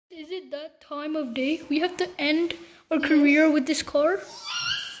it that time of day? We have to end our career with this car?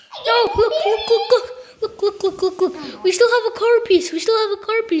 No, look. We still have a car piece.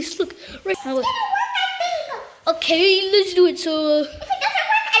 Look, right now. Okay, let's do it. So, If it doesn't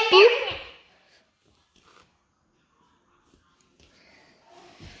work, I'm burying it.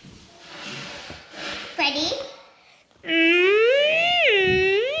 Ready?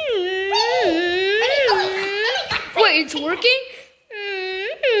 Wait, it's working?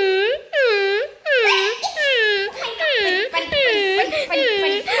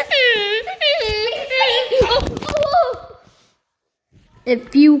 A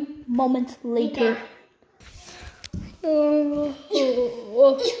few moments later.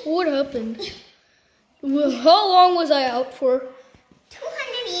 What happened? How long was I out for?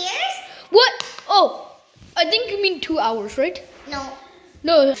 200 years? What? Oh, I think you mean 2 hours, right? No.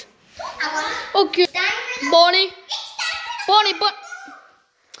 No. 2 hours. Okay. Bonnie, but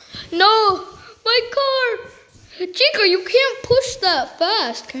no, my car. Chica, you can't push that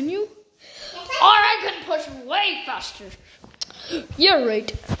fast, can you? Or I can push way faster. You're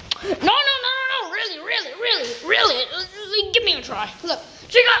right. No. Really. Give me a try. Look,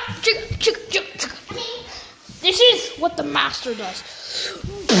 Chica. This is what the master does.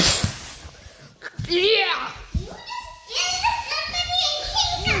 Yeah.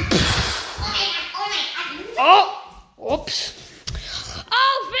 Oh, oops.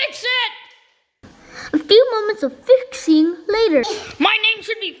 I'll fix it. A few moments of fixing later. My name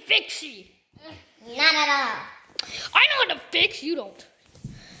should be Fixie. Not at all. I know how to fix, you don't.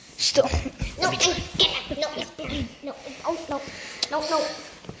 Still. No.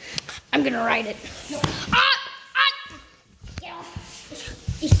 I'm gonna ride it. No. Get off.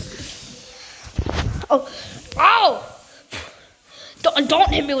 Oh! Don't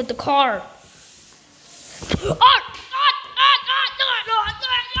hit me with the car.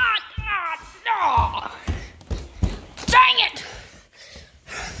 No. Dang it!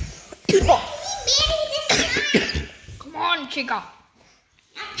 Come on, Chica.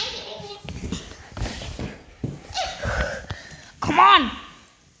 Come on.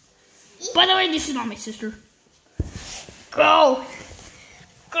 By the way, this is not my sister. Go.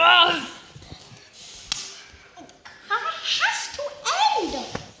 How it has to end?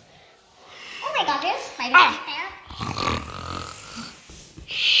 Oh my God, there's spiders there.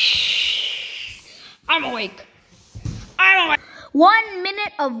 I'm awake. 1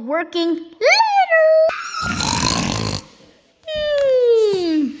 minute of working later.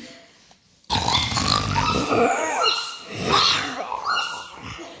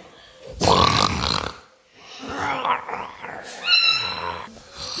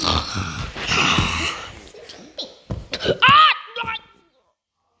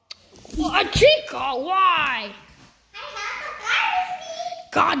 Chica, why?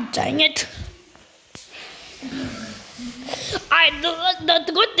 God dang it.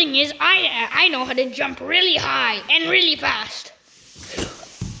 The good thing is I know how to jump really high and really fast.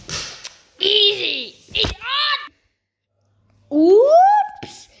 Easy.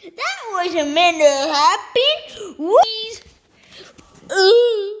 Oops, that wasn't meant to happen. Whoops.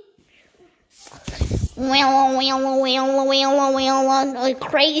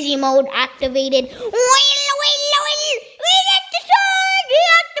 Crazy mode activated. We get the sword, we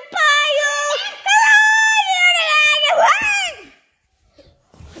got the fire.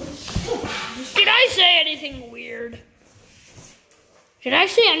 Did I say anything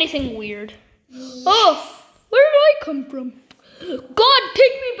weird? Oh, where did I come from? God,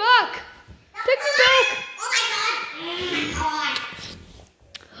 take me back. Oh my God.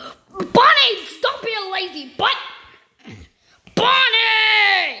 Bonnie, stop being lazy butt.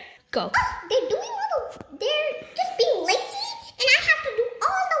 Bonnie! Go. They're just being lazy, and I have to do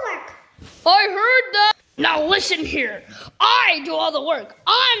all the work. I heard that. Now listen here. I do all the work.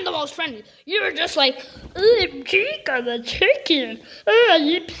 I'm the most friendly. You're just like, Chica the chicken.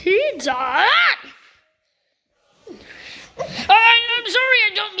 The pizza. I'm sorry,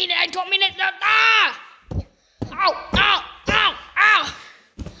 I don't mean it.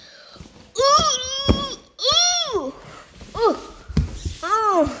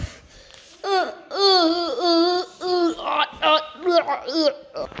 Ow.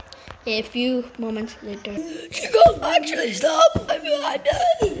 A few moments later. Chica, actually stop.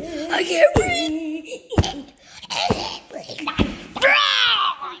 I can't breathe.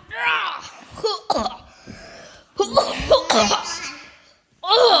 You little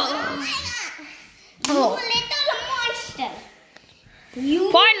monster.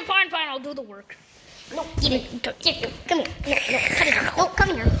 Fine, I'll do the work. No, give it. Come here. No,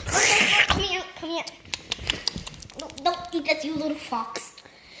 come here. Come here. No, don't eat that, you little fox.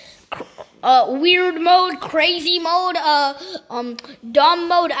 weird mode, crazy mode, dumb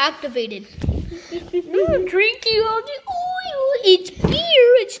mode activated. Drinking all the oil. It's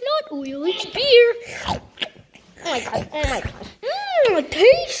beer. It's not oil. It's beer. Oh my god. Oh my god.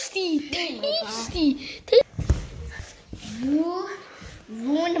 Tasty. You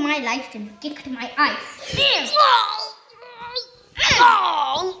ruined my life and kicked my eyes.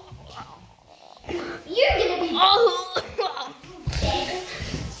 You're gonna be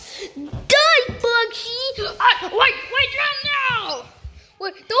Die, Foxy! Wait, not now!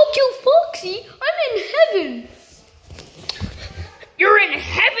 Wait, don't kill Foxy! I'm in heaven! You're in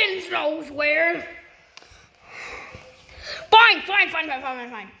heaven knows where! Fine.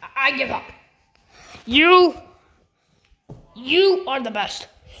 I give up. You are the best,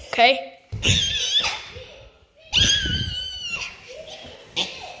 okay?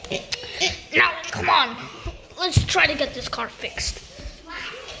 Now, come on. Let's try to get this car fixed.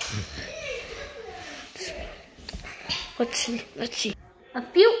 Let's see. A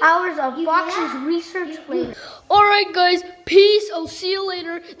few hours of Fox's research later. Alright guys, peace. I'll see you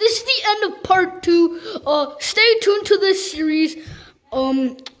later. This is the end of part 2. Stay tuned to this series.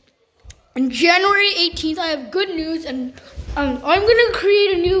 On January 18th, I have good news, and I'm gonna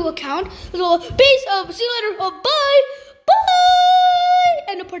create a new account. So peace. See you later. Bye.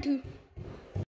 End of part 2.